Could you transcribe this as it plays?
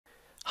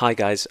Hi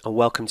guys, and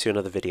welcome to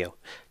another video.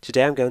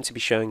 Today I'm going to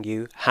be showing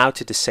you how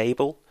to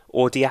disable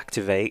or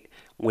deactivate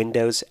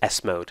Windows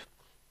S Mode.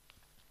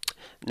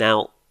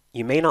 Now,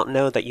 you may not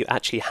know that you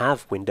actually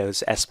have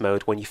Windows S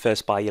Mode when you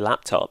first buy your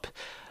laptop,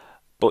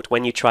 but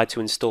when you try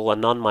to install a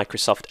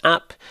non-Microsoft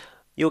app,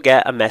 you'll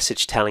get a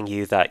message telling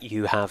you that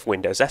you have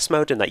Windows S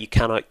Mode and that you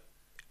cannot,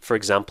 for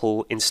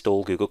example,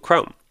 install Google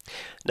Chrome.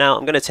 Now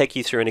I'm going to take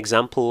you through an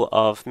example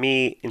of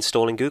me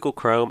installing Google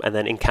Chrome and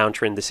then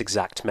encountering this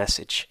exact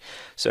message.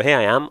 So here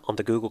I am on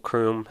the Google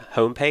Chrome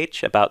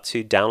homepage about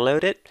to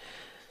download it.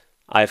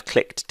 I've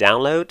clicked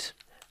download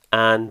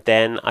and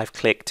then I've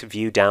clicked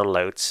view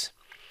downloads,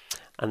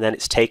 and then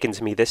it's taken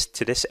to me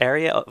to this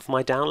area of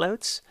my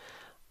downloads.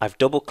 I've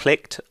double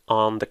clicked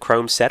on the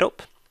Chrome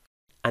setup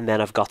and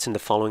then I've gotten the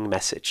following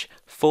message: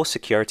 for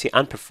security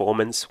and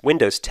performance,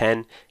 Windows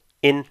 10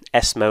 in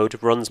S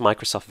Mode runs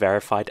Microsoft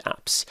verified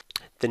apps.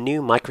 The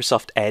new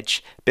Microsoft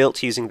Edge,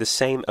 built using the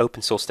same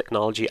open source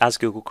technology as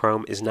Google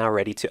Chrome, is now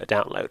ready to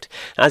download.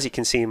 As you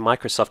can see,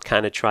 Microsoft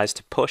kind of tries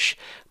to push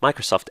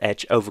Microsoft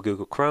Edge over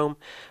Google Chrome.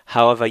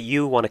 However,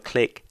 you want to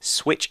click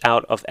switch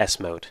out of S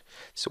Mode.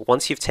 So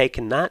once you've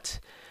taken that,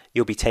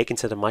 you'll be taken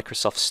to the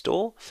Microsoft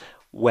Store,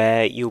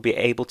 where you'll be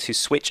able to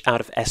switch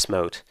out of S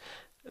Mode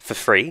for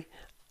free.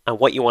 And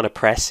what you want to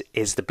press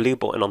is the blue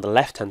button on the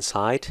left hand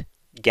side,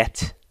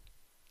 get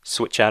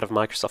switch out of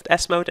Microsoft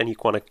S Mode, and you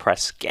want to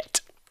press get.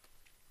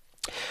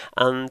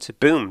 And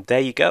boom,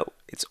 there you go.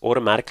 It's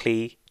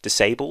automatically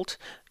disabled.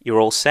 You're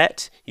all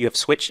set. You have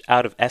switched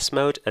out of S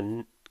Mode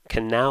and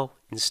can now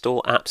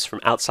install apps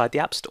from outside the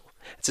App Store.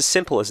 It's as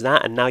simple as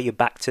that, and now you're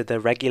back to the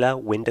regular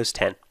Windows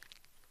 10.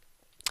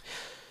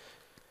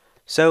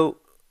 So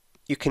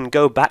you can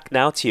go back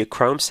now to your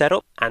Chrome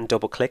setup and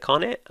double click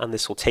on it, and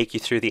this will take you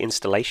through the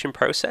installation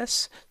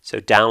process. So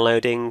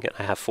downloading,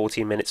 I have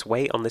 14 minutes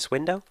wait on this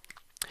window.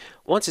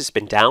 Once it's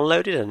been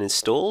downloaded and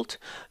installed,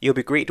 you'll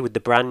be greeted with the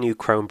brand new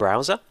Chrome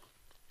browser.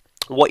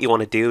 What you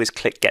want to do is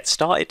click Get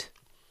Started.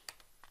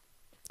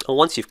 And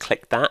once you've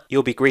clicked that,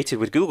 you'll be greeted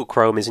with Google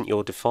Chrome isn't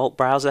your default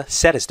browser,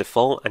 set as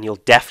default, and you'll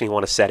definitely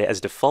want to set it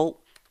as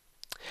default.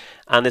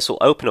 And this will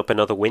open up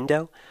another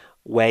window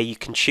where you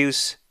can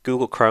choose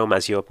Google Chrome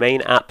as your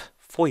main app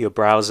for your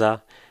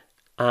browser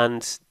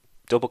and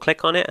double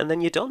click on it, and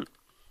then you're done.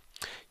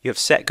 You have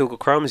set Google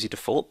Chrome as your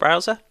default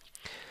browser.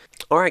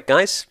 Alright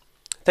guys,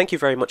 thank you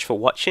very much for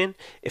watching.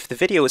 If the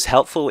video was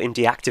helpful in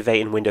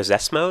deactivating Windows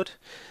S Mode,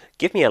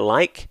 give me a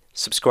like,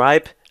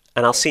 subscribe,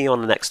 and I'll see you on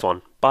the next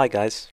one. Bye guys.